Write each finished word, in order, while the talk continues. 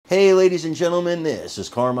ladies and gentlemen, this is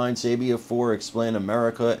Carmine Sabia for Explain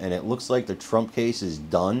America, and it looks like the Trump case is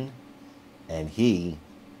done, and he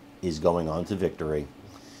is going on to victory.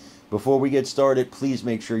 Before we get started, please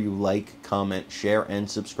make sure you like, comment, share,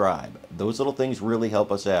 and subscribe. Those little things really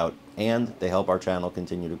help us out, and they help our channel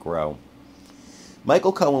continue to grow.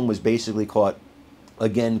 Michael Cohen was basically caught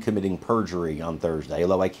again committing perjury on Thursday,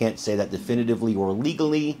 although I can't say that definitively or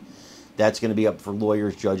legally. That's going to be up for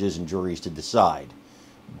lawyers, judges, and juries to decide.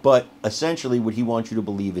 But essentially what he wants you to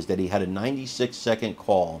believe is that he had a 96-second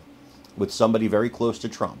call with somebody very close to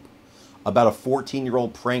Trump about a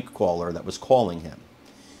 14-year-old prank caller that was calling him.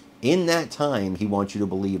 In that time, he wants you to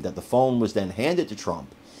believe that the phone was then handed to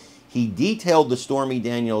Trump. He detailed the Stormy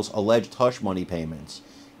Daniels' alleged hush money payments,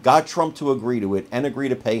 got Trump to agree to it and agree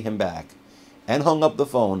to pay him back, and hung up the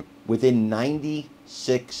phone within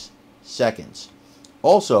 96 seconds.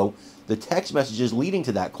 Also, the text messages leading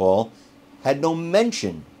to that call had no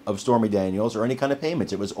mention of Stormy Daniels or any kind of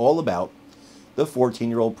payments. It was all about the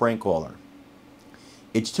 14-year-old prank caller.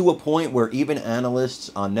 It's to a point where even analysts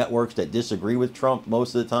on networks that disagree with Trump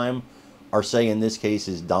most of the time are saying this case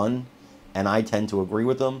is done, and I tend to agree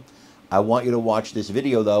with them. I want you to watch this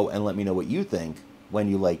video, though, and let me know what you think when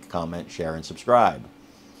you like, comment, share, and subscribe.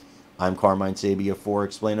 I'm Carmine Sabia for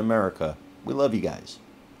Explain America. We love you guys.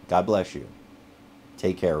 God bless you.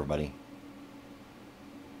 Take care, everybody.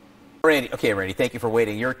 Randy, okay, Randy, thank you for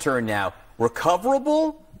waiting. Your turn now.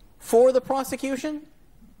 Recoverable for the prosecution?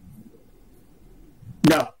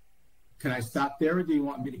 No. Can I stop there, or do you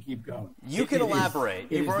want me to keep going? You can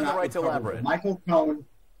elaborate. You've earned the right to elaborate. Michael Cohen,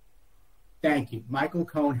 thank you. Michael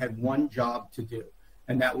Cohen had one job to do,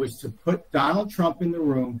 and that was to put Donald Trump in the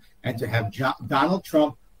room and to have Donald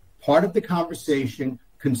Trump part of the conversation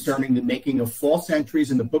concerning the making of false entries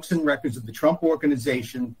in the books and records of the Trump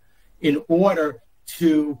Organization in order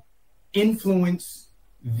to influence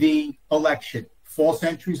the election. False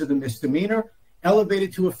entries are the misdemeanor,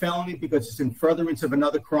 elevated to a felony because it's in furtherance of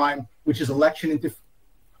another crime, which is election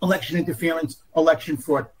interference, election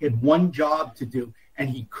fraud. He had one job to do, and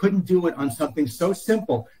he couldn't do it on something so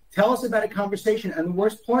simple. Tell us about a conversation, and the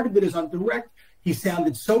worst part of it is on direct. He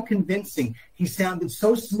sounded so convincing. He sounded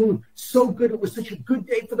so smooth, so good. It was such a good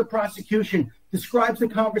day for the prosecution. Describes the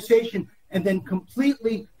conversation and then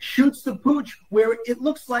completely shoots the pooch where it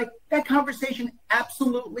looks like that conversation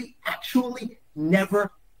absolutely, actually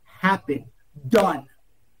never happened. Done.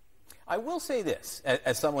 I will say this,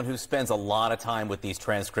 as someone who spends a lot of time with these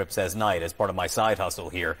transcripts as part of my side hustle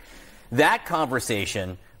here, that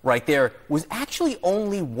conversation right there was actually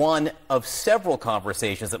only one of several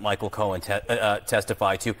conversations that Michael Cohen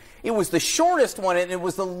testified to. It was the shortest one, and it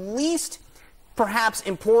was the least perhaps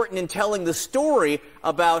important in telling the story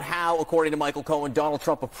about how, according to Michael Cohen, Donald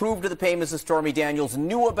Trump approved of the payments of Stormy Daniels,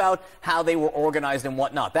 knew about how they were organized and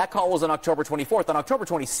whatnot. That call was on October 24th. On October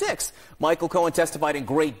 26th, Michael Cohen testified in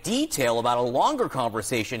great detail about a longer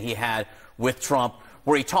conversation he had with Trump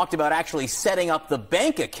where he talked about actually setting up the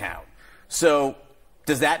bank account. So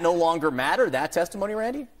does that no longer matter, that testimony,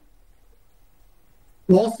 Randy?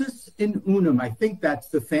 Falsus in unum. I think that's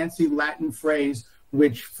the fancy Latin phrase,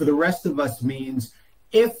 which for the rest of us means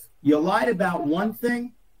if you lied about one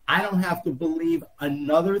thing, I don't have to believe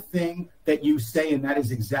another thing that you say, and that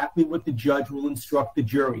is exactly what the judge will instruct the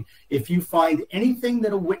jury. If you find anything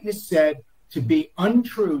that a witness said to be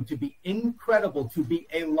untrue, to be incredible, to be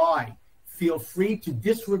a lie, feel free to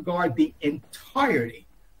disregard the entirety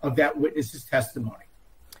of that witness's testimony.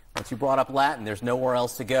 Once you brought up Latin, there's nowhere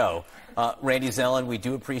else to go. Randy Zellin, we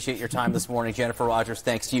do appreciate your time this morning. Jennifer Rogers,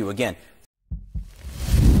 thanks to you. Again,